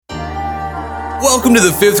Welcome to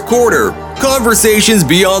the fifth quarter. Conversations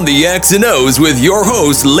beyond the X and O's with your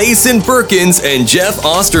hosts, Layson Perkins and Jeff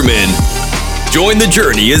Osterman. Join the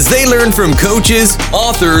journey as they learn from coaches,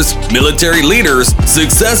 authors, military leaders,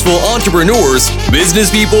 successful entrepreneurs, business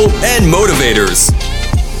people, and motivators.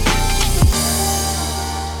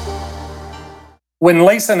 When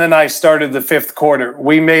Layson and I started the fifth quarter,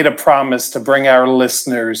 we made a promise to bring our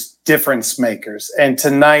listeners difference makers. And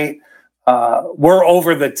tonight, we're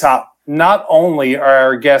over the top. Not only are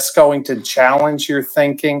our guests going to challenge your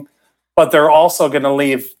thinking, but they're also going to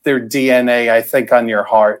leave their DNA, I think, on your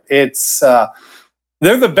heart. They're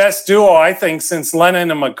the best duo, I think, since Lennon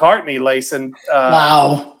and McCartney, Layson.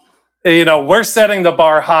 Wow. You know, we're setting the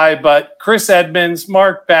bar high, but Chris Edmonds,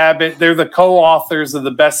 Mark Babbitt, they're the co-authors of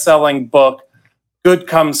the best-selling book, Good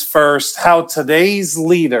Comes First, How Today's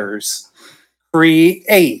Leaders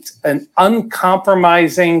Create an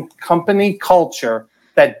Uncompromising Company Culture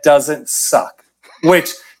that Doesn't Suck,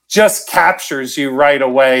 which just captures you right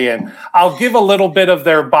away. And I'll give a little bit of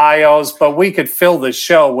their bios, but we could fill the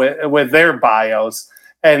show with their bios,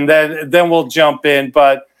 and then we'll jump in.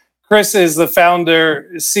 But Chris is the founder,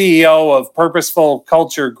 CEO of Purposeful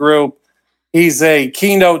Culture Group. He's a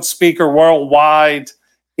keynote speaker worldwide.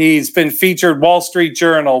 He's been featured Wall Street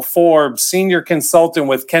Journal, Forbes, senior consultant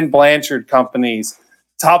with Ken Blanchard Companies,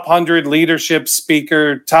 top 100 leadership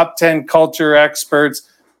speaker, top 10 culture experts,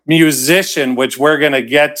 musician, which we're going to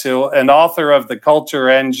get to, an author of The Culture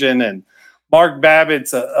Engine. And Mark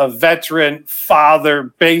Babbitt's a veteran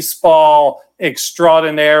father, baseball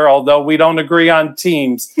extraordinaire, although we don't agree on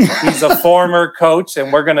teams. He's a former coach,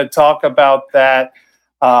 and we're going to talk about that.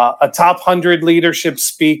 A top 100 leadership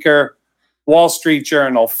speaker, Wall Street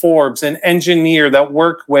Journal, Forbes, an engineer that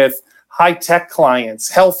worked with high-tech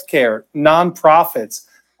clients, healthcare, nonprofits,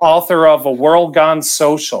 author of A World Gone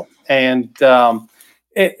Social. And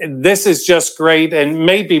this is just great. And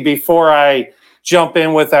maybe before I jump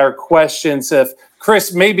in with our questions, if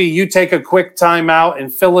Chris, maybe you take a quick time out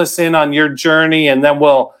and fill us in on your journey, and then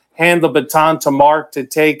we'll hand the baton to Mark to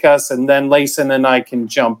take us, and then Layson and I can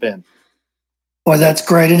jump in. Boy, that's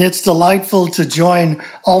great. And it's delightful to join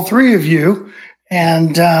all three of you.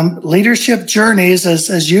 And leadership journeys,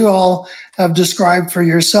 as you all have described for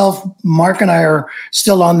yourself, Mark and I are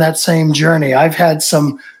still on that same journey. I've had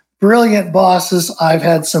some brilliant bosses. I've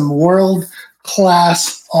had some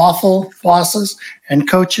world-class, awful bosses and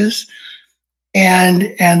coaches.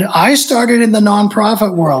 And I started in the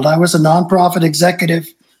nonprofit world. I was a nonprofit executive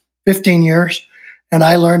 15 years, and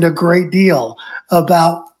I learned a great deal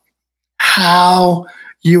about how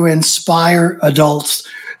you inspire adults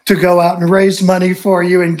to go out and raise money for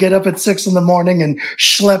you and get up at 6 a.m. and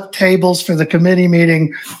schlep tables for the committee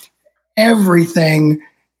meeting. Everything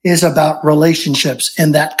is about relationships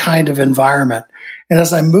in that kind of environment. And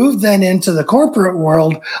as I moved then into the corporate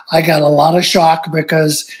world, I got a lot of shock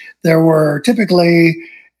because there were typically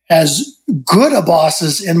as good a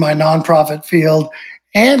bosses in my nonprofit field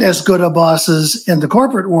and as good a bosses in the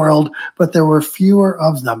corporate world, but there were fewer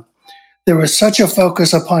of them. There was such a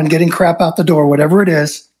focus upon getting crap out the door, whatever it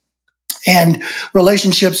is, and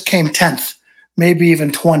relationships came 10th, maybe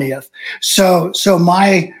even 20th. So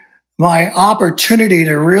my opportunity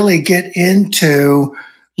to really get into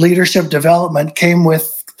leadership development came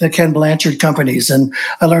with the Ken Blanchard Companies, and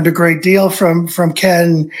I learned a great deal from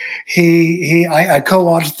Ken. I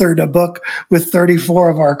co-authored a book with 34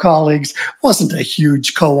 of our colleagues. Wasn't a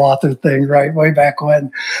huge co-author thing, right, way back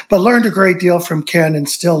when, but learned a great deal from Ken and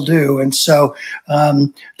still do. And so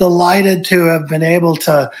delighted to have been able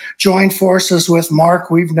to join forces with Mark.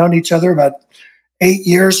 We've known each other about 8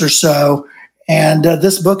 years or so. And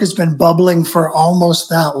this book has been bubbling for almost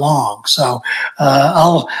that long. So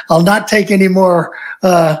I'll not take any more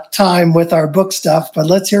time with our book stuff, but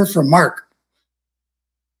let's hear from Mark.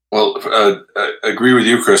 Well, I agree with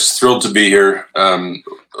you, Chris. Thrilled to be here.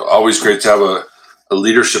 Always great to have a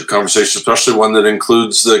leadership conversation, especially one that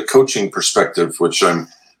includes the coaching perspective, which I'm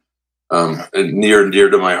near and dear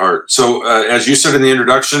to my heart. So as you said in the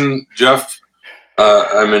introduction, Jeff,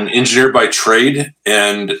 I'm an engineer by trade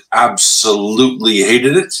and absolutely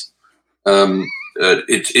hated it.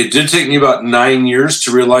 It did take me about 9 years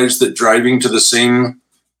to realize that driving to the same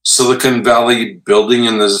Silicon Valley building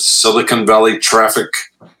in the Silicon Valley traffic,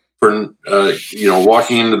 for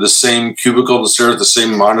walking into the same cubicle to stare at the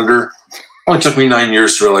same monitor, only took me 9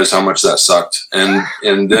 years to realize how much that sucked.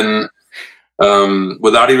 And then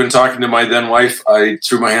without even talking to my then wife, I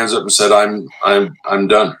threw my hands up and said, I'm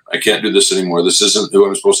done. I can't do this anymore. This isn't who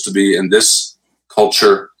I'm supposed to be. And this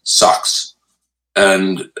culture sucks.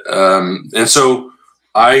 And so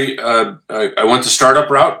I went the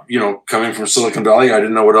startup route, coming from Silicon Valley. I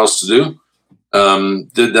didn't know what else to do.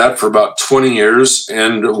 Did that for about 20 years.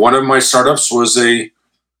 And one of my startups was an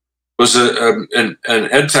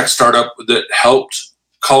ed tech startup that helped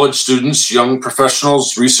college students, young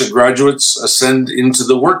professionals, recent graduates ascend into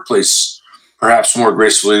the workplace, perhaps more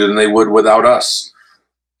gracefully than they would without us.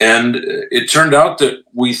 And it turned out that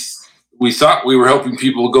we thought we were helping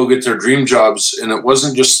people go get their dream jobs. And it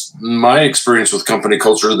wasn't just my experience with company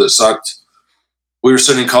culture that sucked. We were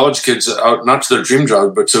sending college kids out, not to their dream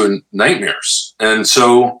job, but to nightmares. And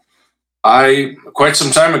so I, quite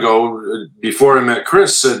some time ago, before I met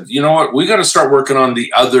Chris, said, you know what, we got to start working on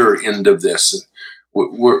the other end of this.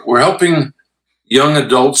 We're helping young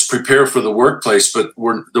adults prepare for the workplace, but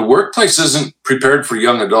the workplace isn't prepared for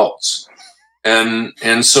young adults.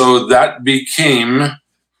 And so that became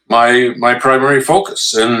my primary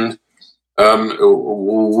focus. And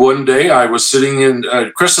one day I was sitting in,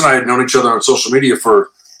 Chris and I had known each other on social media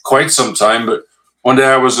for quite some time, but one day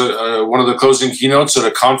I was one of the closing keynotes at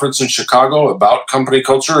a conference in Chicago about company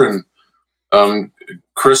culture, and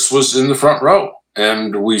Chris was in the front row,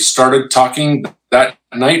 and we started talking that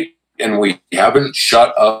night, and we haven't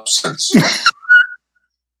shut up since.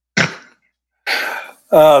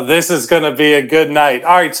 This is going to be a good night.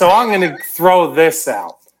 All right, so I'm going to throw this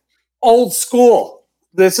out. Old school.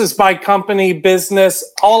 This is my company business.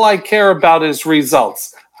 All I care about is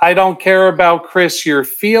results. I don't care about, Chris, your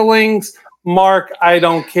feelings. Mark, I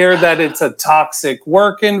don't care that it's a toxic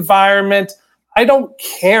work environment. I don't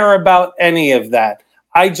care about any of that.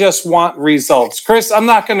 I just want results. Chris, I'm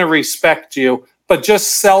not going to respect you, but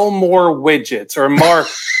just sell more widgets, or Mark,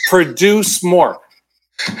 produce more.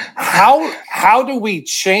 How do we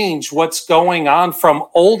change what's going on from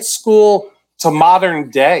old school to modern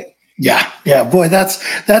day? Yeah, boy, that's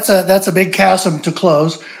a big chasm to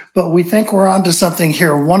close, but we think we're onto something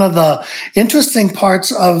here. One of the interesting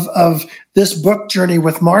parts of this book journey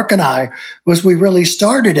with Mark and I was we really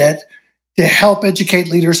started it to help educate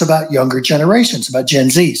leaders about younger generations, about Gen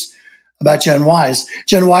Zs, about Gen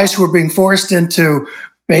Ys who are being forced into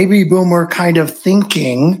baby boomer kind of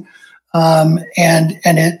thinking, and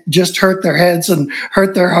it just hurt their heads and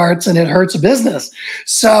hurt their hearts, and it hurts business.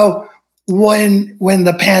 So when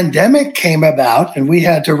the pandemic came about and we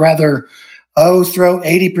had to throw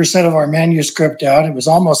 80% of our manuscript out, it was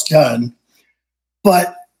almost done.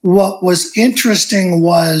 But what was interesting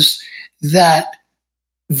was that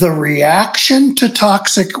the reaction to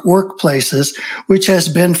toxic workplaces, which has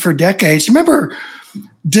been for decades, remember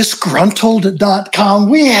disgruntled.com?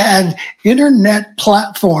 We had internet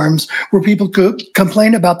platforms where people could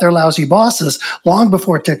complain about their lousy bosses long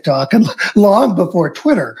before TikTok and long before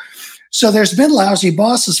Twitter. So there's been lousy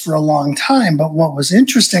bosses for a long time, but what was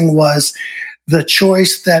interesting was the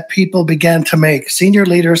choice that people began to make. Senior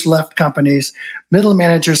leaders left companies, middle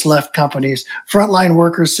managers left companies, frontline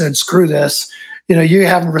workers said, screw this, you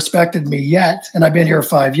haven't respected me yet, and I've been here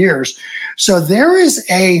 5 years. So there is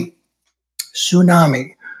a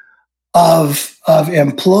tsunami of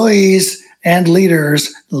employees and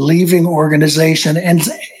leaders leaving organization, and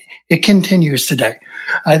it continues today.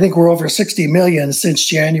 I think we're over 60 million since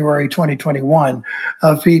January 2021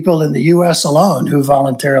 of people in the US alone who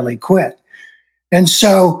voluntarily quit. And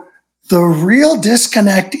so the real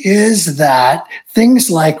disconnect is that things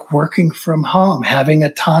like working from home, having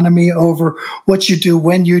autonomy over what you do,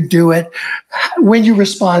 when you do it, when you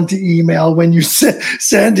respond to email, when you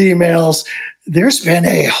send emails, there's been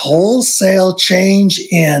a wholesale change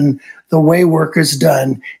in the way work is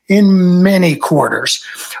done in many quarters.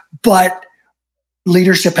 But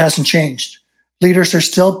leadership hasn't changed. Leaders are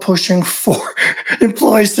still pushing for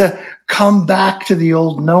employees to come back to the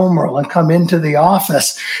old normal and come into the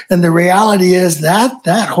office. And the reality is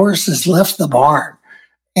that horse has left the barn.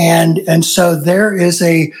 And so there is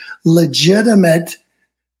a legitimate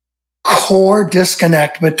core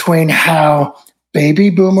disconnect between how baby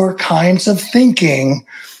boomer kinds of thinking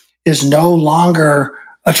is no longer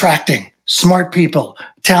attracting smart people,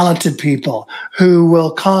 talented people who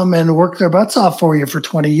will come and work their butts off for you for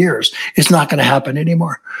 20 years. It's not going to happen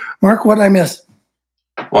anymore. Mark, what did I miss?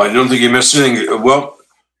 Well, I don't think you missed anything. Well,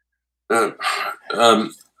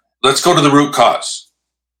 let's go to the root cause.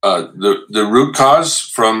 The root cause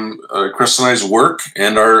from Chris and I's work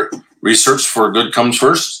and our research for Good Comes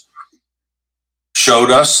First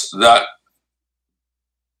showed us that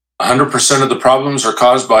 100% of the problems are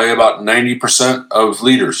caused by about 90% of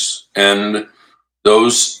leaders. And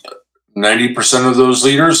those 90% of those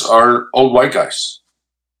leaders are old white guys.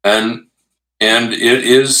 And it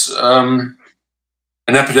is an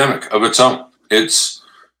epidemic of its own. It's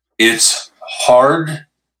hard.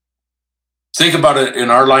 Think about it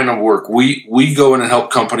in our line of work. We go in and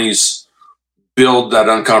help companies build that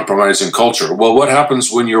uncompromising culture. Well, what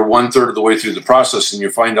happens when you're 1/3 of the way through the process and you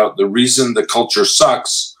find out the reason the culture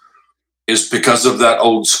sucks is because of that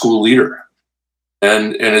old school leader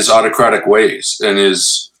and his autocratic ways and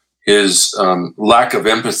his lack of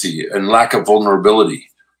empathy and lack of vulnerability.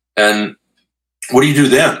 And what do you do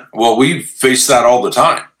then? Well, we face that all the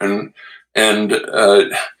time. And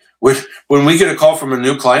when we get a call from a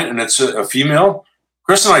new client and it's a female,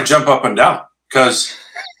 Chris and I jump up and down because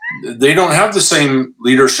they don't have the same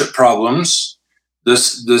leadership problems,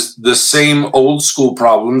 the same old school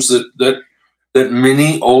problems that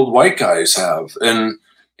many old white guys have.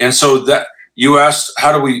 And so that you asked,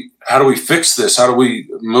 how do we fix this? How do we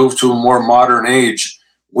move to a more modern age?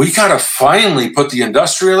 We got to finally put the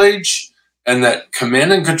industrial age and that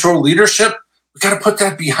command and control leadership, we got to put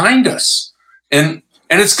that behind us. And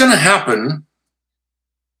it's going to happen.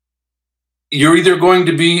 You're either going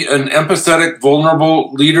to be an empathetic,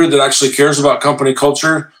 vulnerable leader that actually cares about company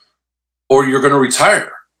culture, or you're going to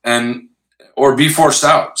retire or be forced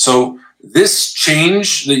out. So this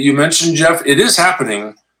change that you mentioned, Jeff, it is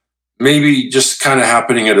happening, maybe just kind of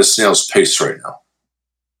happening at a snail's pace right now.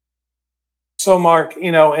 So, Mark,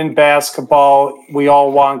 in basketball, we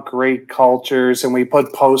all want great cultures and we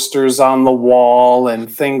put posters on the wall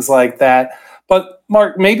and things like that. But,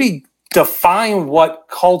 Mark, maybe define what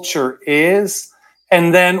culture is,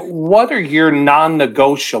 and then what are your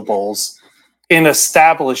non-negotiables in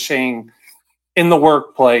establishing in the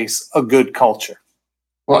workplace a good culture?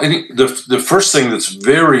 Well, I think the first thing that's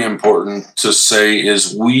very important to say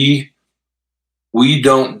is we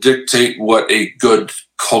don't dictate what a good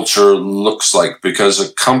culture looks like, because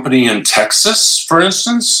a company in Texas, for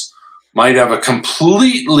instance, might have a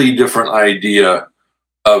completely different idea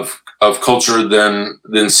of culture than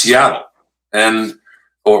Seattle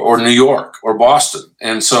or New York or Boston.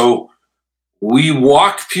 And so we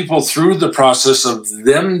walk people through the process of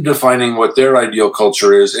them defining what their ideal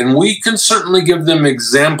culture is. And we can certainly give them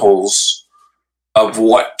examples of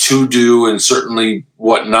what to do and certainly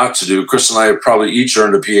what not to do. Chris and I have probably each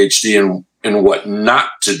earned a PhD in what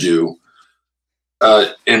not to do.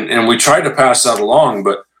 And we try to pass that along,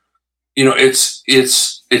 but it's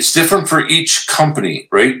different for each company,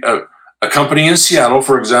 right? A company in Seattle,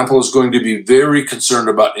 for example, is going to be very concerned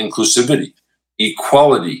about inclusivity,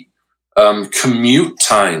 equality, commute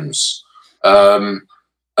times, being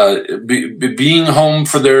home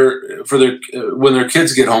for their when their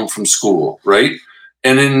kids get home from school, right?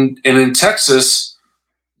 And in Texas,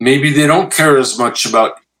 maybe they don't care as much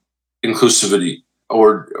about inclusivity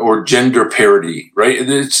or gender parity, right?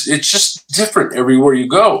 It's just different everywhere you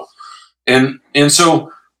go, and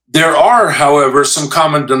so there are, however, some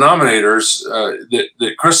common denominators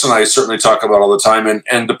that Chris and I certainly talk about all the time,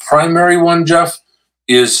 and the primary one, Jeff,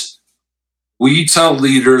 is we tell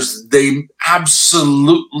leaders they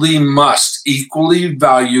absolutely must equally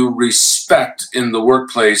value respect in the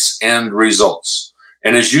workplace and results.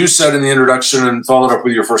 And as you said in the introduction and followed up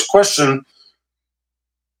with your first question,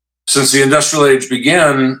 since the industrial age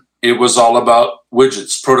began, it was all about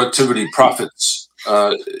widgets, productivity, profits.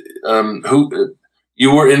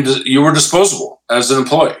 You were disposable as an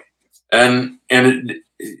employee, and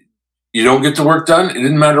you don't get the work done. It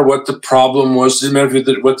didn't matter what the problem was. It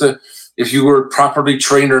didn't matter if you were properly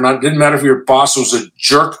trained or not. It didn't matter if your boss was a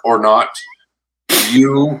jerk or not.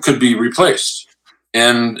 You could be replaced,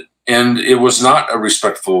 and it was not a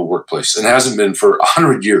respectful workplace, and hasn't been for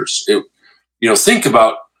 100 years. Think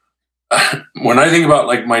about when I think about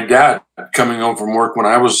like my dad coming home from work when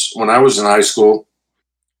I was in high school,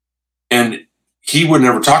 and he would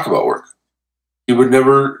never talk about work. He would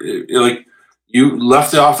never, like, you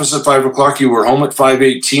left the office at 5 o'clock, you were home at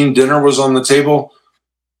 5:18, dinner was on the table.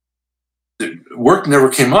 Work never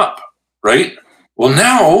came up, right? Well,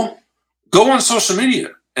 now go on social media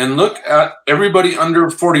and look at everybody under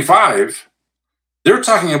 45. They're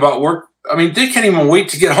talking about work. I mean, they can't even wait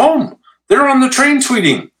to get home. They're on the train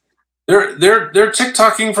tweeting. They're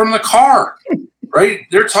TikToking from the car. Right?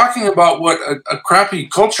 They're talking about what a crappy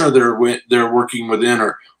culture they're working within,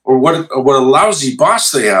 or what a lousy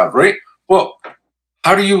boss they have, right? Well,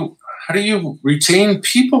 how do you retain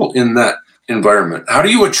people in that environment? How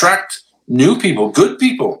do you attract new people, good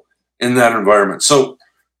people in that environment? So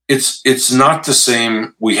it's not the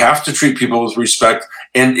same. We have to treat people with respect,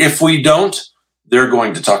 and if we don't, they're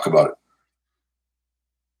going to talk about it.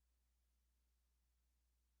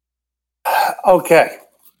 Okay.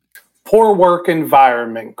 Poor work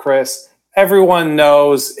environment, Chris. Everyone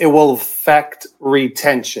knows it will affect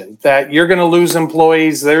retention, that you're going to lose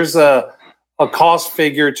employees. There's a cost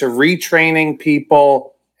figure to retraining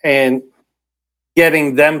people and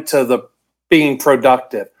getting them to being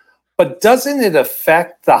productive. but doesn't it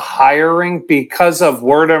affect the hiring because of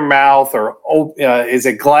word of mouth, or is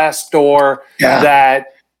it Glassdoor? Yeah. That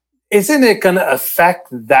isn't it going to affect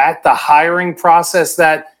the hiring process?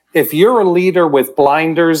 That if you're a leader with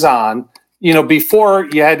blinders on, before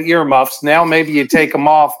you had earmuffs, now maybe you take them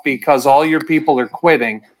off because all your people are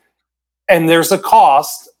quitting, and there's a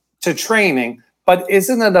cost to training. But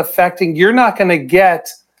isn't it affecting? You're not going to get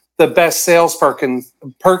the best sales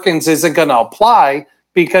Perkins isn't going to apply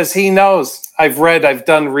because he knows, I've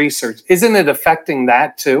done research. Isn't it affecting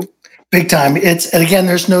that too? Big time. And again,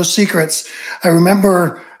 there's no secrets. I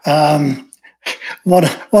remember one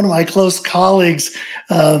of my close colleagues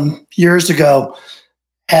years ago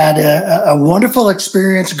had a wonderful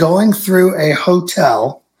experience going through a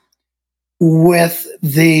hotel with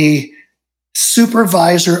the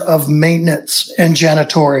supervisor of maintenance and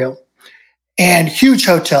janitorial. And huge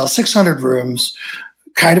hotel, 600 rooms,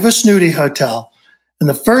 kind of a snooty hotel. And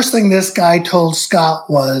the first thing this guy told Scott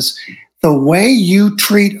was, the way you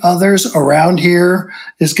treat others around here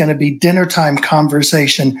is going to be dinner time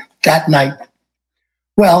conversation that night.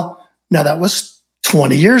 Well, now that was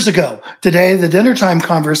 20 years ago. Today, the dinner time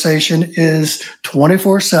conversation is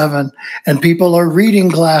 24/7, and people are reading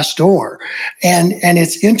Glassdoor. And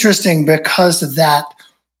it's interesting because of that,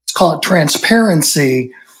 let's call it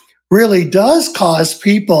transparency, really does cause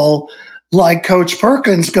people like Coach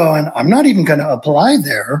Perkins going, I'm not even going to apply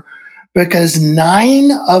there, because 9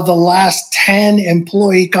 of the last 10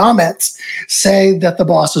 employee comments say that the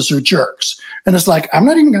bosses are jerks. And it's like, I'm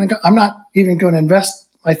not even going to invest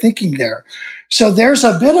my thinking there. So there's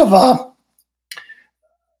a bit of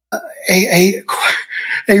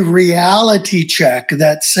a reality check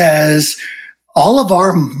that says all of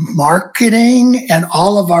our marketing and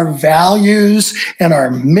all of our values and our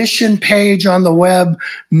mission page on the web,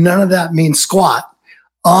 none of that means squat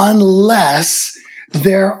unless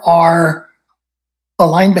there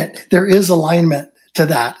is alignment to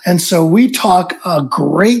that. And so we talk a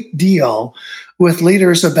great deal with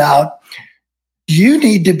leaders about, you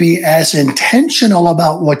need to be as intentional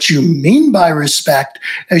about what you mean by respect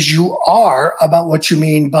as you are about what you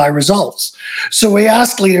mean by results. So we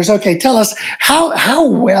ask leaders, okay, tell us how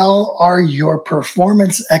well are your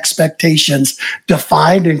performance expectations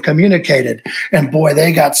defined and communicated? And boy,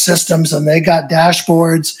 they got systems and they got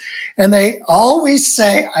dashboards, and they always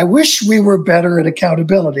say, I wish we were better at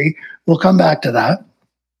accountability. We'll come back to that.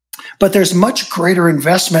 But there's much greater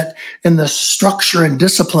investment in the structure and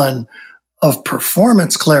discipline of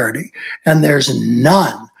performance clarity, and there's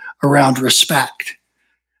none around respect.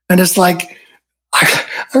 And it's like, I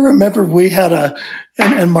remember we had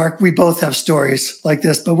and Mark, we both have stories like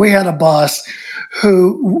this, but we had a boss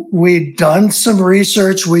who we'd done some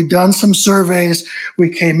research, we'd done some surveys, we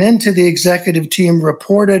came into the executive team,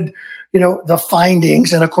 reported, the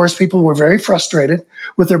findings. And of course, people were very frustrated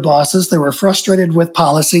with their bosses. They were frustrated with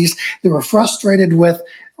policies. They were frustrated with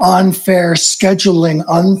unfair scheduling,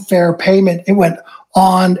 unfair payment. It went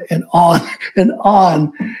on and on and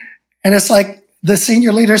on. And it's like the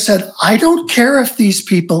senior leader said, I don't care if these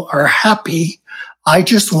people are happy. I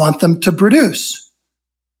just want them to produce.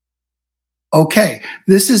 Okay,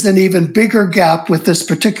 this is an even bigger gap with this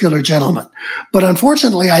particular gentleman. But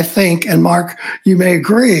unfortunately, I think, and Mark, you may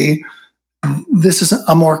agree, this is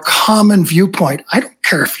a more common viewpoint. I don't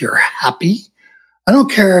care if you're happy. I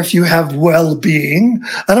don't care if you have well-being.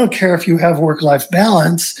 I don't care if you have work-life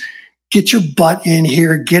balance. Get your butt in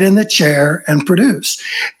here, get in the chair, and produce.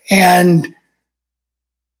 And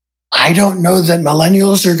I don't know that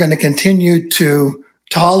millennials are going to continue to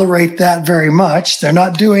tolerate that very much. They're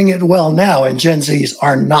not doing it well now, and Gen Zs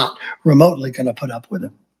are not remotely going to put up with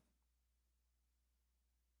it.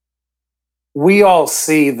 We all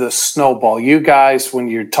see the snowball. You guys, when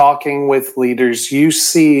you're talking with leaders, you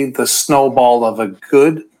see the snowball of a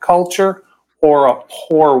good culture or a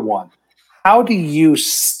poor one. How do you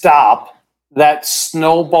stop that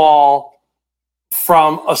snowball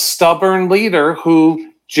from a stubborn leader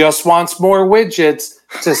who just wants more widgets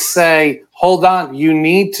to say, hold on, you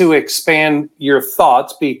need to expand your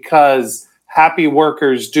thoughts because happy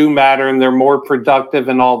workers do matter and they're more productive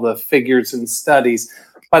in all the figures and studies.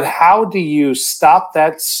 But how do you stop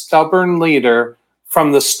that stubborn leader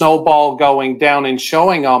from the snowball going down and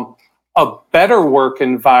showing them a better work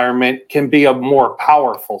environment can be a more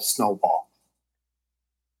powerful snowball?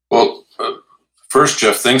 Well, first,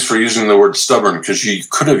 Jeff, thanks for using the word stubborn, because you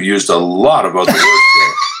could have used a lot of other words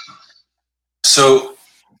there. So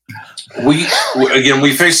we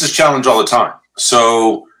face this challenge all the time.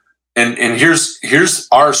 So, and here's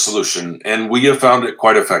our solution, and we have found it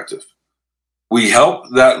quite effective. We help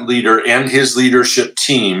that leader and his leadership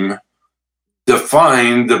team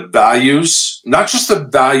define the values, not just the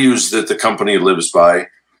values that the company lives by,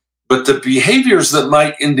 but the behaviors that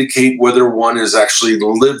might indicate whether one is actually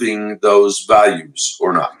living those values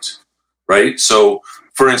or not, right? So,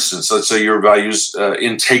 for instance, let's say your values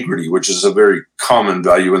integrity, which is a very common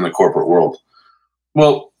value in the corporate world.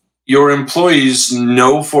 Well, your employees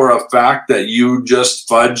know for a fact that you just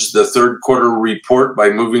fudged the third quarter report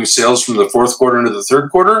by moving sales from the fourth quarter into the third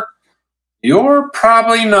quarter. You're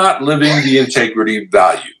probably not living the integrity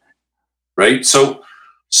value, right? So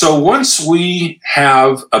once we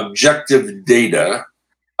have objective data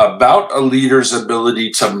about a leader's ability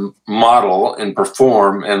to model and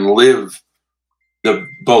perform and live the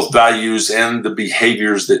both values and the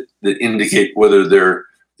behaviors that indicate whether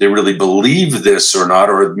they really believe this or not,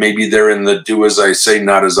 or maybe they're in the do as I say,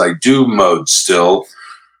 not as I do mode still,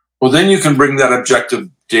 well, then you can bring that objective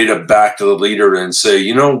data back to the leader and say,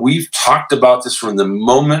 we've talked about this from the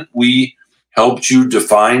moment we helped you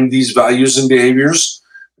define these values and behaviors.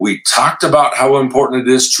 We talked about how important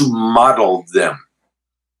it is to model them.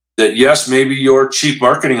 That yes, maybe you're chief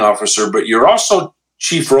marketing officer, but you're also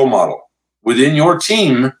chief role model within your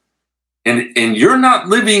team, and you're not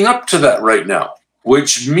living up to that right now,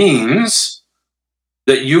 which means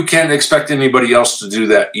that you can't expect anybody else to do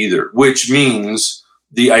that either, which means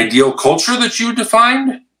the ideal culture that you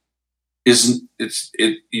defined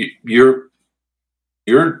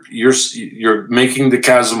you're making the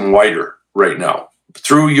chasm wider right now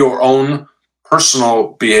through your own personal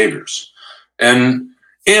behaviors. And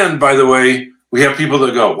by the way, we have people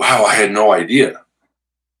that go, wow, I had no idea.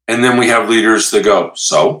 And then we have leaders that go,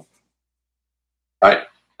 so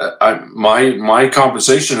my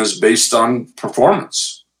compensation is based on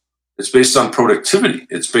performance. It's based on productivity.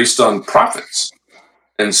 It's based on profits.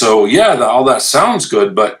 And so, all that sounds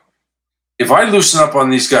good, but if I loosen up on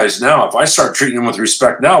these guys now, if I start treating them with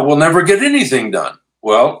respect now, we'll never get anything done.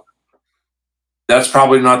 Well, that's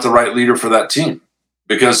probably not the right leader for that team,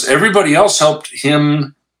 because everybody else helped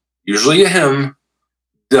him, usually him,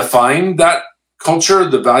 define that culture,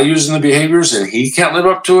 the values and the behaviors, and he can't live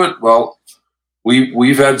up to it. Well,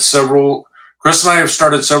 we've had Chris and I have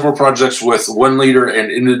started several projects with one leader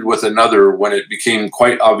and ended with another when it became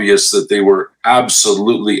quite obvious that they were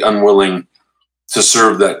absolutely unwilling to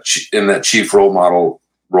serve in that chief role model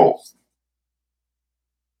role.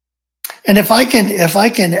 And if I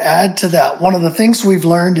can add to that, one of the things we've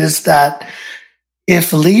learned is that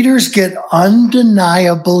if leaders get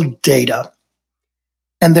undeniable data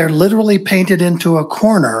and they're literally painted into a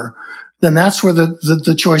corner, then that's where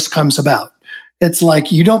the choice comes about. It's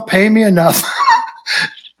like, you don't pay me enough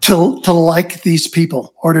to like these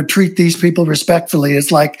people or to treat these people respectfully.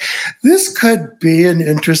 It's like, this could be an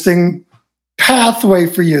interesting pathway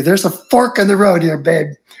for you. There's a fork in the road here, babe.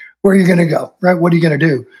 Where are you going to go? Right? What are you going to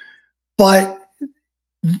do? But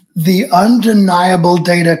the undeniable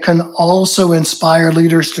data can also inspire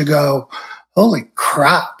leaders to go, holy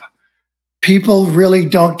crap, people really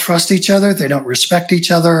don't trust each other. They don't respect each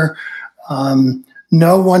other.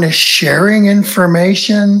 No one is sharing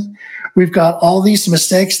information. We've got all these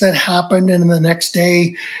mistakes that happen, and the next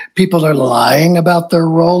day, people are lying about their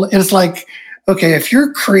role. It's like, okay, if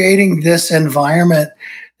you're creating this environment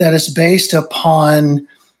that is based upon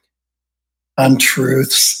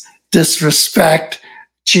untruths, disrespect,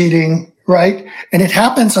 cheating, right? And it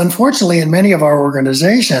happens, unfortunately, in many of our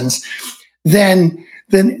organizations, then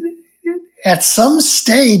at some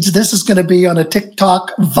stage, this is going to be on a TikTok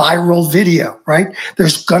viral video, right?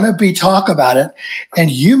 There's going to be talk about it. And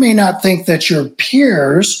you may not think that your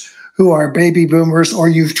peers who are baby boomers, or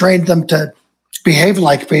you've trained them to behave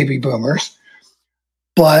like baby boomers,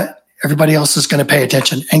 but everybody else is going to pay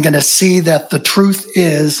attention and going to see that the truth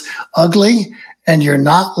is ugly and you're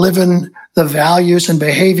not living the values and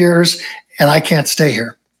behaviors, and I can't stay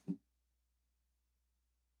here.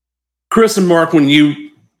 Chris and Mark, when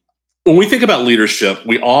we think about leadership,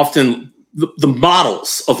 we often, the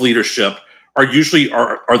models of leadership are usually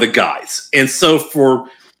are the guys. And so for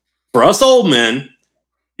us old men,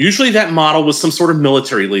 usually that model was some sort of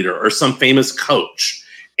military leader or some famous coach.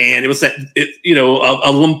 And it was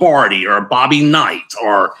a Lombardi or a Bobby Knight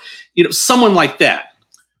or, someone like that.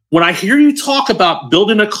 When I hear you talk about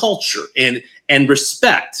building a culture and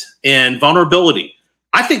respect and vulnerability,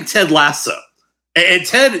 I think Ted Lasso. And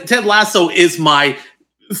Ted Lasso is my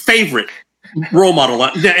favorite role model.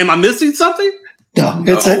 Am I missing something? No,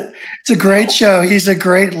 it's a great show. He's a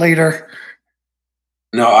great leader.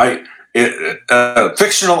 No,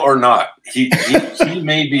 fictional or not, he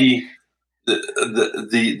may be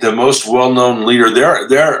the most well-known leader.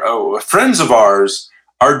 There, friends of ours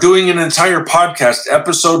are doing an entire podcast,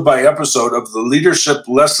 episode by episode, of the leadership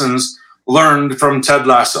lessons learned from Ted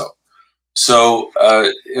Lasso. So,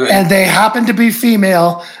 and they happen to be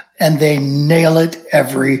female, and they nail it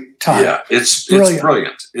every time. Yeah, it's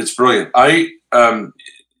brilliant. It's brilliant.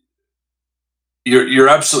 You're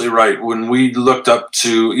absolutely right. When we looked up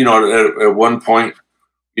to, at one point,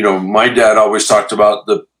 my dad always talked about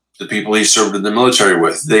the people he served in the military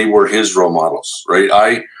with. They were his role models,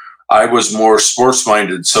 right? I was more sports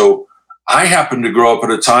minded, so I happened to grow up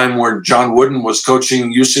at a time where John Wooden was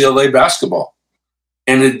coaching UCLA basketball.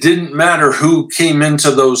 And it didn't matter who came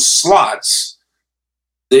into those slots.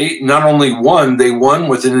 They not only won, they won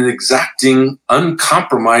with an exacting,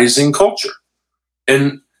 uncompromising culture.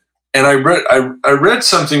 And I read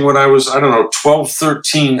something when I was, 12,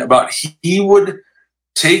 13, about he would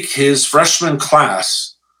take his freshman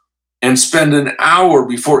class and spend an hour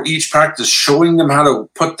before each practice showing them how to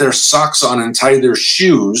put their socks on and tie their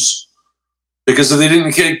shoes, because if they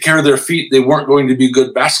didn't take care of their feet, they weren't going to be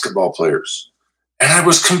good basketball players. And I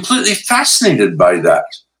was completely fascinated by that.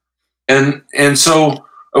 And so,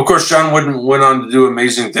 of course, John Wooden went on to do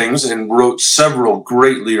amazing things and wrote several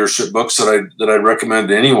great leadership books that I recommend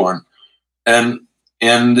to anyone. And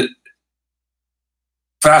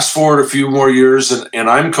fast forward a few more years, and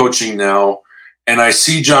I'm coaching now, and I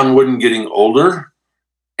see John Wooden getting older,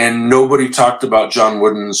 and nobody talked about John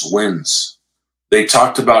Wooden's wins. They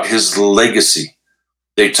talked about his legacy.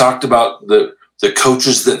 They talked about the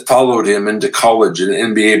coaches that followed him into college and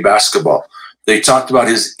NBA basketball. They talked about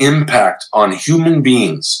his impact on human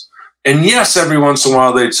beings. And yes, every once in a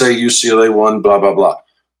while they'd say UCLA won, blah, blah, blah.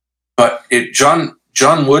 But John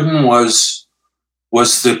Wooden was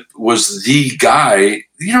the guy,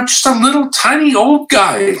 just a little tiny old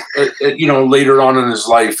guy, later on in his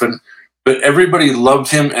life. But everybody loved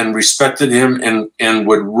him and respected him and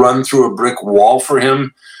would run through a brick wall for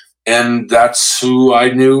him. And that's who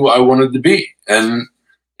I knew I wanted to be. And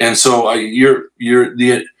so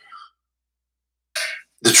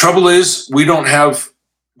the trouble is we don't have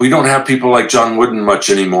people like John Wooden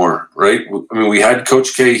much anymore, right? I mean, we had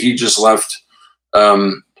Coach K, he just left.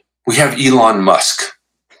 We have Elon Musk,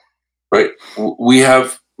 right? We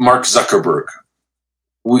have Mark Zuckerberg.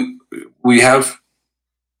 We have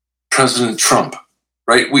President Trump,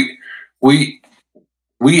 right? We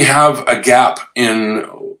have a gap in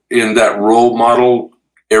that role model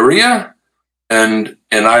area, and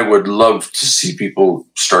I would love to see people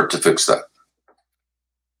start to fix that.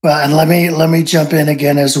 Well, and let me jump in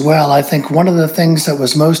again as well. I think one of the things that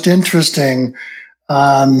was most interesting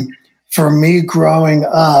for me growing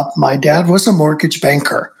up, my dad was a mortgage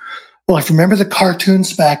banker. Well, if you remember the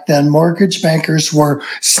cartoons back then, mortgage bankers were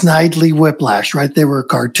Snidely Whiplash, right? They were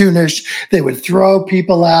cartoonish. They would throw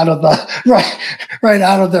people out of right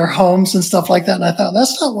out of their homes and stuff like that. And I thought,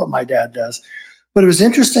 that's not what my dad does. But it was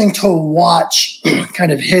interesting to watch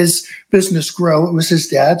kind of his business grow. It was his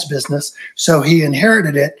dad's business, so he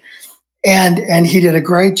inherited it. And he did a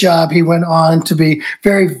great job. He went on to be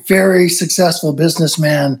very, very successful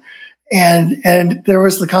businessman. And there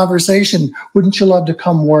was the conversation, wouldn't you love to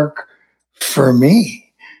come work for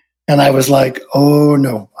me? And I was like, oh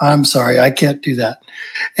no, I'm sorry, I can't do that.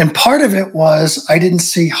 And part of it was I didn't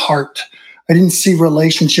see heart. I didn't see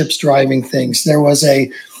relationships driving things. There was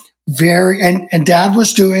a and Dad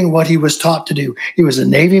was doing what he was taught to do. He was a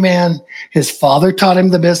Navy man. His father taught him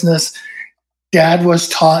the business. Dad was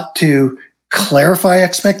taught to clarify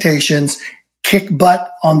expectations, kick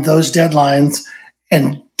butt on those deadlines,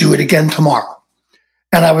 and do it again tomorrow.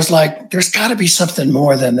 And I was like, there's got to be something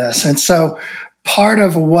more than this. And so part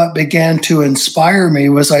of what began to inspire me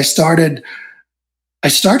was I started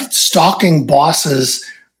stalking bosses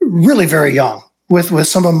really very young. With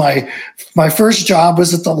some of my first job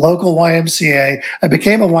was at the local YMCA. I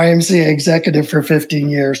became a YMCA executive for 15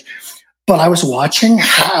 years, but I was watching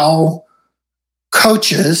how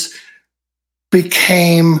coaches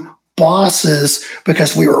became bosses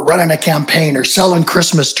because we were running a campaign or selling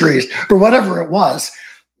Christmas trees or whatever it was.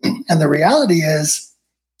 And the reality is,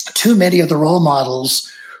 too many of the role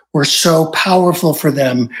models were so powerful for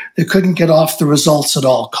them, they couldn't get off the results at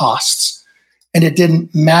all costs. And it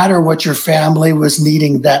didn't matter what your family was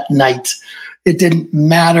needing that night. It didn't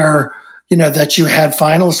matter, that you had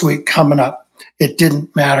finals week coming up. It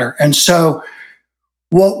didn't matter. And so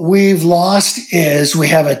what we've lost is we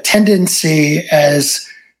have a tendency as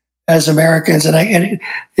Americans, and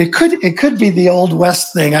it could be the old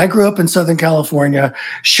West thing. I grew up in Southern California,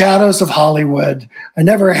 shadows of Hollywood. I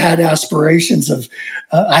never had aspirations of,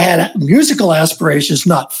 I had musical aspirations,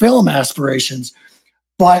 not film aspirations,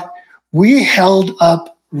 but we held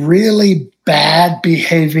up really bad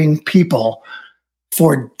behaving people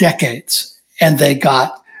for decades, and they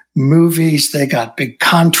got movies, they got big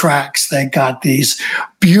contracts, they got these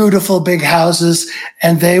beautiful big houses,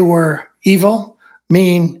 and they were evil,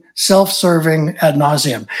 mean, self-serving ad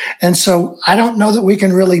nauseum. And so I don't know that we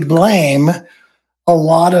can really blame a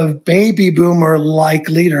lot of baby boomer-like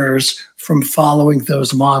leaders from following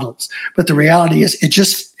those models. But the reality is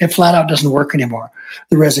it flat out doesn't work anymore.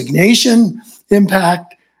 The resignation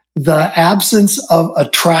impact, the absence of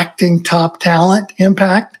attracting top talent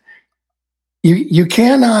impact, you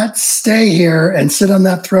cannot stay here and sit on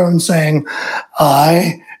that throne saying,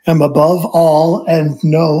 I am above all and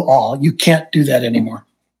know all. You can't do that anymore.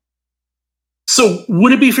 So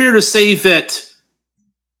would it be fair to say that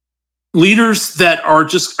leaders that are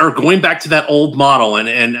going back to that old model,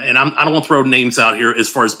 and I don't want to throw names out here as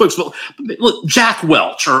far as books, but look, Jack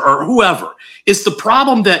Welch or whoever, is the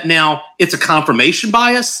problem that now it's a confirmation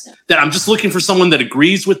bias, that I'm just looking for someone that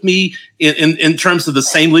agrees with me in terms of the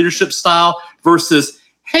same leadership style versus,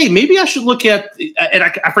 hey, maybe I should look at, and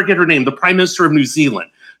I forget her name, the Prime Minister of New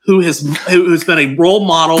Zealand, who's been a role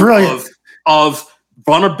model of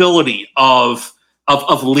vulnerability, of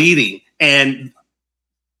leading, and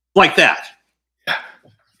like that.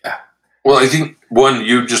 Yeah. Well, I think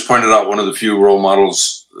you just pointed out one of the few role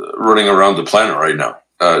models running around the planet right now.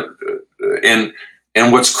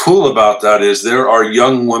 And what's cool about that is there are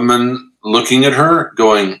young women looking at her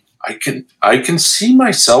going, I can see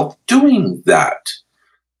myself doing that.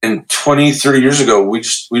 And 20, 30 years ago, we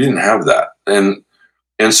didn't have that. And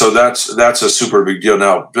so that's a super big deal.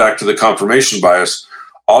 Now, back to the confirmation bias,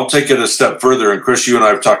 I'll take it a step further. And Chris, you and I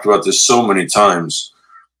have talked about this so many times.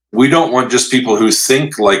 We don't want just people who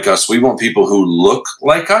think like us. We want people who look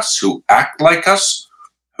like us, who act like us,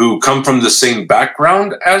 who come from the same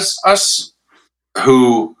background as us,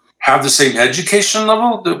 who have the same education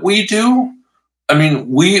level that we do. I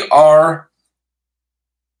mean, our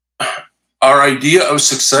idea of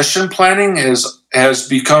succession planning has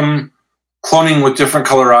become cloning with different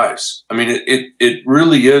color eyes. I mean, it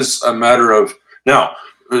really is a matter of, now,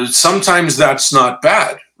 sometimes that's not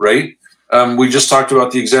bad, right? We just talked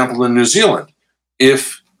about the example in New Zealand.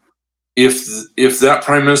 If that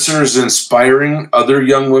prime minister is inspiring other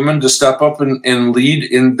young women to step up and lead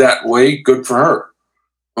in that way, good for her.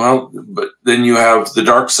 Well, but then you have the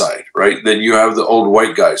dark side, right? Then you have the old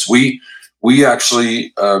white guys. We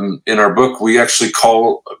actually in our book we actually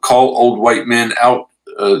call old white men out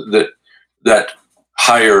that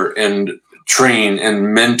hire and train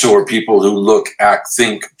and mentor people who look, act,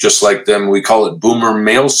 think just like them. We call it boomer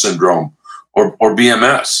male syndrome or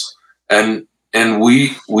BMS. And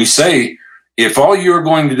we say, if all you're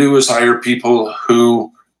going to do is hire people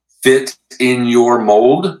who fit in your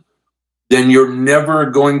mold, then you're never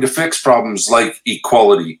going to fix problems like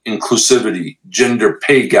equality, inclusivity, gender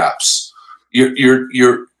pay gaps.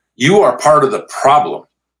 You are part of the problem.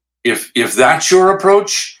 If that's your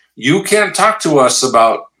approach, you can't talk to us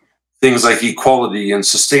about things like equality and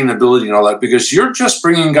sustainability and all that, because you're just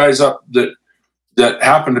bringing guys up that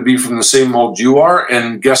happen to be from the same mold you are.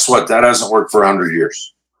 And guess what? That hasn't worked for 100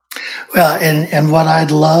 years. Well, and what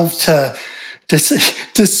I'd love to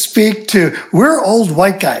speak to, we're old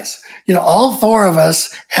white guys. You know, all four of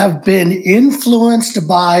us have been influenced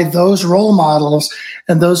by those role models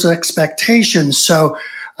and those expectations. So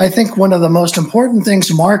I think one of the most important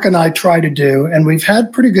things Mark and I try to do, and we've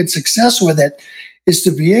had pretty good success with it, is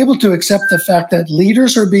to be able to accept the fact that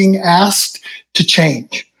leaders are being asked to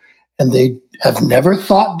change. And they have never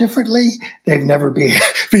thought differently. They've never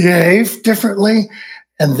behaved differently.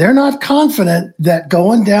 And they're not confident that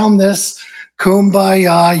going down this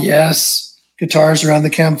kumbaya, yes, guitars around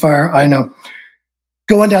the campfire, I know,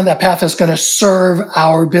 going down that path is going to serve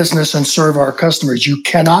our business and serve our customers. You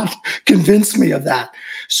cannot convince me of that.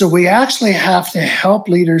 So we actually have to help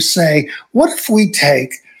leaders say, what if we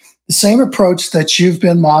take the same approach that you've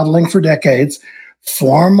been modeling for decades,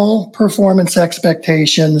 formal performance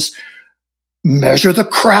expectations, measure the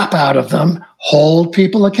crap out of them, hold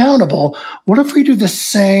people accountable. What if we do the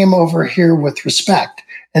same over here with respect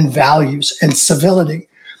and values and civility?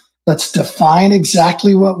 Let's define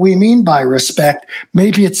exactly what we mean by respect.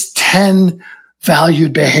 Maybe it's 10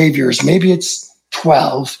 valued behaviors. Maybe it's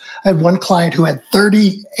 12. I had one client who had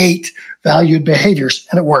 38 valued behaviors,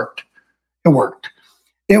 and it worked. It worked.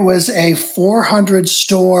 It was a 400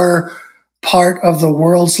 store part of the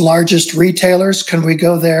world's largest retailers. Can we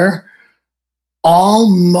go there?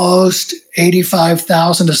 Almost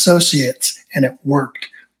 85,000 associates, and it worked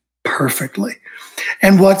perfectly.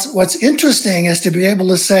 And what's interesting is to be able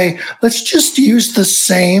to say, let's just use the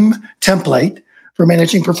same template for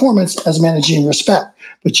managing performance as managing respect,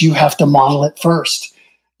 but you have to model it first.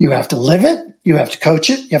 You have to live it, you have to coach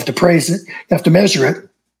it, you have to praise it, you have to measure it,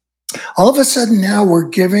 All of a sudden now we're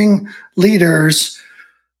giving leaders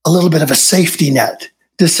a little bit of a safety net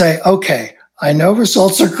to say, okay, I know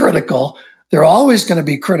results are critical. They're always going to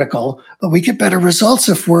be critical, but we get better results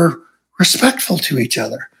if we're respectful to each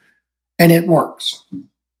other. And it works.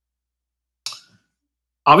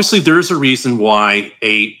 Obviously, there's a reason why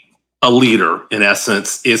a leader, in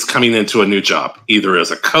essence, is coming into a new job, either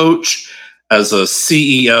as a coach, as a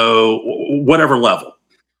CEO, whatever level.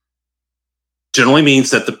 Generally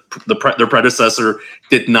means that their predecessor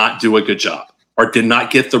did not do a good job or did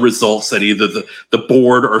not get the results that either the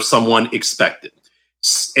board or someone expected.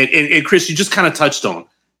 And Chris, you just kind of touched on,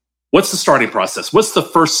 what's the starting process? What's the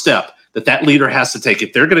first step that leader has to take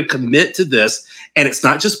if they're going to commit to this? And it's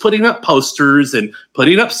not just putting up posters and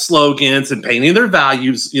putting up slogans and painting their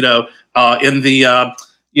values, in the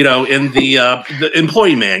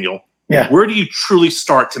employee manual. Yeah. Where do you truly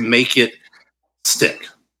start to make it stick?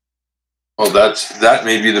 Well, that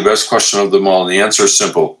may be the best question of them all. And the answer is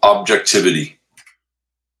simple: objectivity.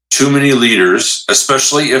 Too many leaders,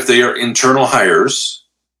 especially if they are internal hires,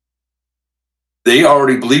 they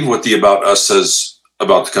already believe what the About Us says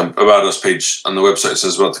about us page on the website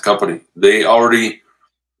says about the company. They already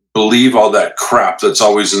believe all that crap that's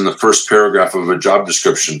always in the first paragraph of a job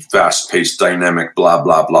description: fast-paced, dynamic, blah,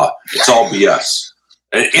 blah, blah. It's all BS.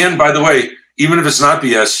 And by the way, even if it's not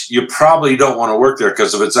BS, you probably don't want to work there,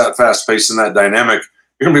 because if it's that fast-paced and that dynamic,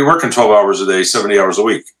 you're going to be working 12 hours a day, 70 hours a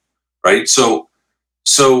week, right? So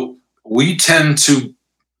we tend to,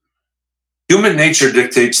 human nature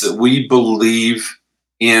dictates that we believe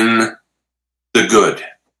in the good.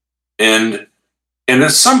 And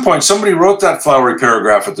at some point, somebody wrote that flowery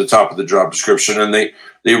paragraph at the top of the job description, and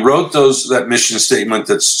they wrote that mission statement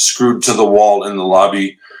that's screwed to the wall in the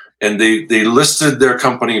lobby, and they listed their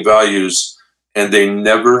company values, and they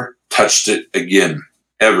never touched it again,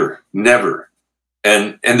 ever, never.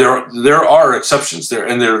 And there are exceptions there,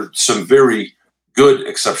 and there are some very good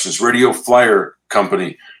exceptions. Radio Flyer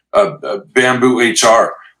Company, Bamboo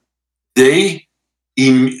HR,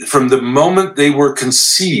 from the moment they were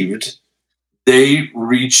conceived, they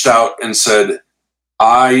reached out and said,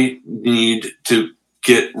 I need to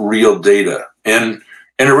get real data. And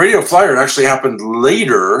a Radio Flyer actually happened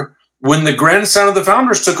later, when the grandson of the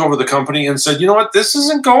founders took over the company and said, you know what, this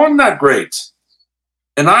isn't going that great.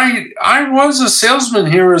 And I was a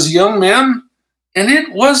salesman here as a young man, and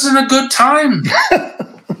it wasn't a good time.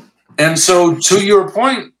 And so, to your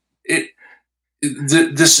point,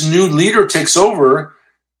 this new leader takes over,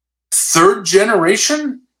 third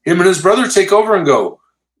generation, him and his brother take over and go,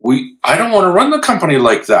 I don't want to run the company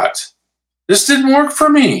like that. This didn't work for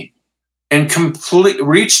me. And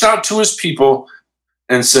reached out to his people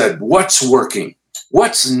and said, what's working?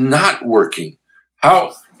 What's not working?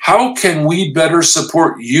 How can we better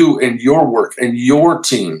support you and your work and your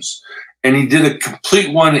teams? And he did a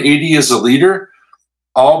complete 180 as a leader,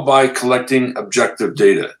 all by collecting objective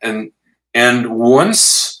data. And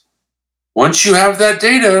once you have that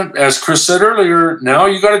data, as Chris said earlier, now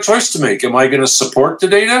you got a choice to make. Am I going to support the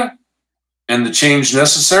data and the change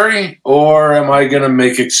necessary, or am I going to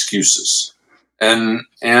make excuses? And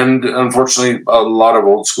unfortunately, a lot of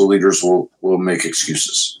old school leaders will make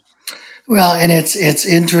excuses. Well, and it's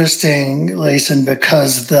interesting, Layson,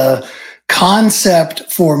 because the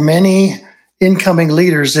concept for many incoming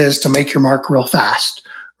leaders is to make your mark real fast,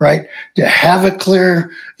 right? To have a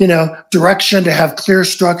clear, direction, to have clear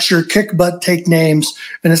structure, kick butt, take names.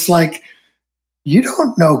 And it's like, you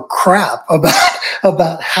don't know crap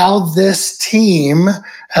about how this team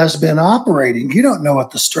has been operating. You don't know what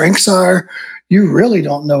the strengths are. You really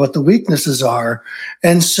don't know what the weaknesses are.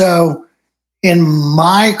 And so in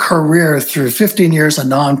my career, through 15 years of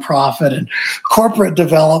nonprofit and corporate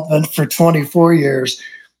development for 24 years,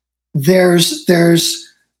 there's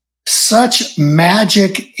such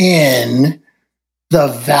magic in the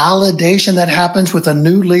validation that happens with a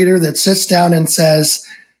new leader that sits down and says,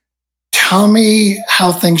 tell me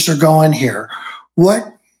how things are going here.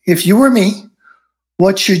 What, if you were me,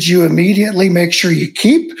 what should you immediately make sure you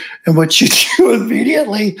keep, and what should you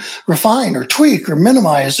immediately refine or tweak or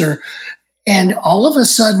minimize? And all of a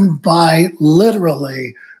sudden, by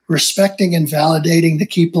literally respecting and validating the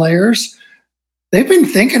key players, they've been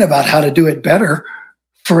thinking about how to do it better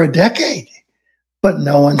for a decade, but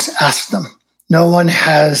no one's asked them. No one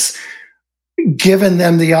has given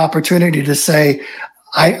them the opportunity to say,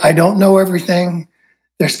 I don't know everything.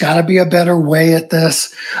 There's got to be a better way at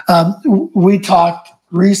this. We talked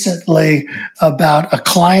recently about a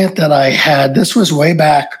client that I had. This was way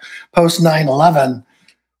back post 9/11,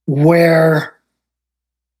 where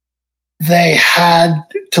they had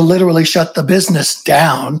to literally shut the business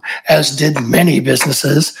down, as did many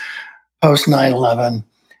businesses, post 9/11.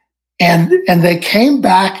 And they came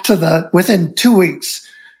back within 2 weeks,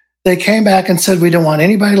 they came back and said, we don't want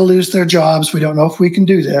anybody to lose their jobs. We don't know if we can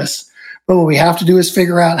do this, but what we have to do is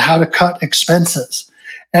figure out how to cut expenses.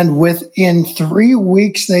 And within 3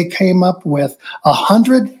 weeks, they came up with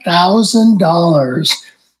 $100,000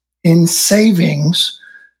 in savings.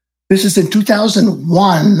 This is in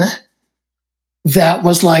 2001. That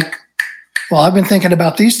was like, well, I've been thinking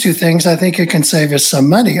about these two things. I think it can save us some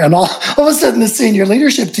money. And all of a sudden, the senior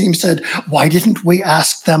leadership team said, why didn't we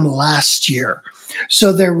ask them last year?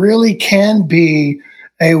 So there really can be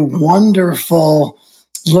a wonderful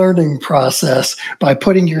learning process by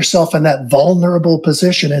putting yourself in that vulnerable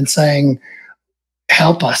position and saying,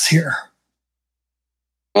 help us here.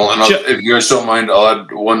 Well, and if you guys don't mind, I'll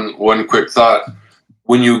add one quick thought.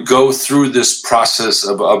 When you go through this process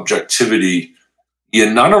of objectivity,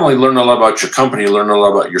 you not only learn a lot about your company, you learn a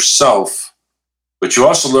lot about yourself, but you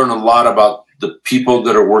also learn a lot about the people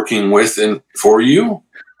that are working with and for you.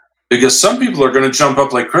 Because some people are going to jump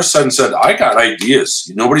up, like Chris said, and said, I got ideas.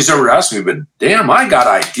 Nobody's ever asked me, but damn, I got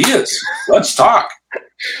ideas. Let's talk.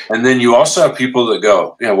 And then you also have people that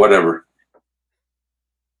go, yeah, whatever.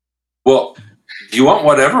 Well, do you want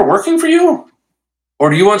whatever working for you? Or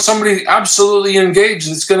do you want somebody absolutely engaged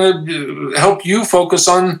that's going to help you focus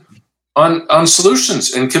on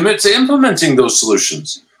solutions and commit to implementing those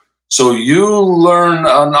solutions? So you learn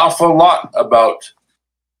an awful lot about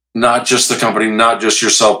not just the company, not just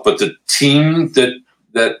yourself, but the team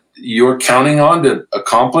that you're counting on to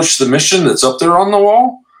accomplish the mission that's up there on the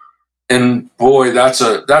wall. And boy, that's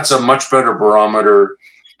a much better barometer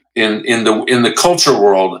in the culture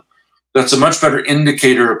world. That's a much better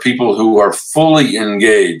indicator of people who are fully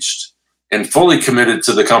engaged and fully committed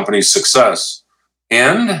to the company's success.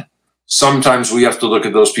 And sometimes we have to look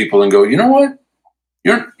at those people and go, you know what?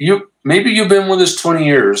 Maybe you've been with us 20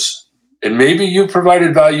 years. And maybe you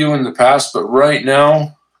provided value in the past, but right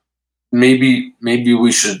now, maybe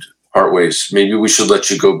we should part ways. Maybe we should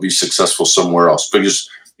let you go be successful somewhere else because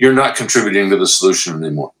you're not contributing to the solution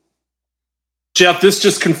anymore. Jeff, this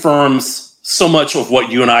just confirms so much of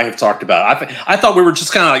what you and I have talked about. I thought we were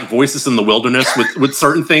just kind of like voices in the wilderness with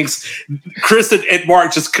certain things. Chris and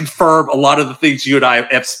Mark just confirm a lot of the things you and I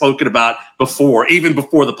have spoken about before, even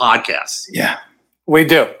before the podcast. Yeah, we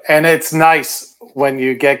do. And it's nice when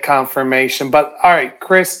you get confirmation. But all right,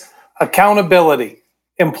 Chris, accountability.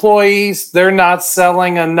 Employees, they're not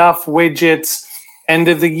selling enough widgets. End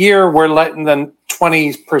of the year, we're letting them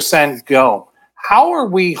 20% go. How are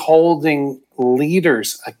we holding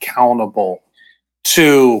leaders accountable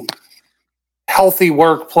to healthy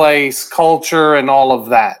workplace culture and all of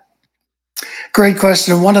that? Great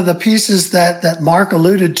question. One of the pieces that Mark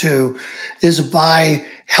alluded to is by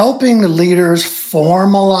helping the leaders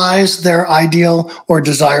formalize their ideal or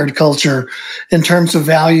desired culture in terms of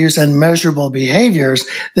values and measurable behaviors,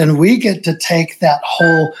 then we get to take that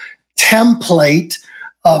whole template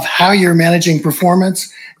of how you're managing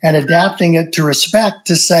performance and adapting it to respect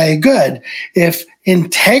to say, good, if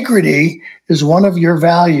integrity is one of your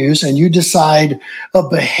values and you decide a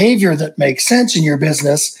behavior that makes sense in your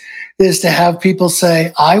business is to have people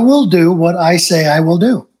say, I will do what I say I will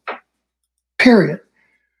do, period.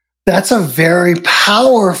 That's a very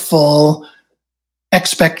powerful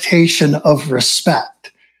expectation of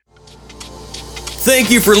respect.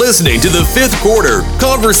 Thank you for listening to the Fifth Quarter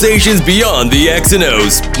Conversations Beyond the X and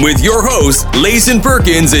O's with your hosts, Layson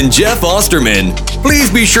Perkins and Jeff Osterman.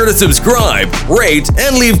 Please be sure to subscribe, rate,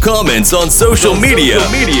 and leave comments on social media.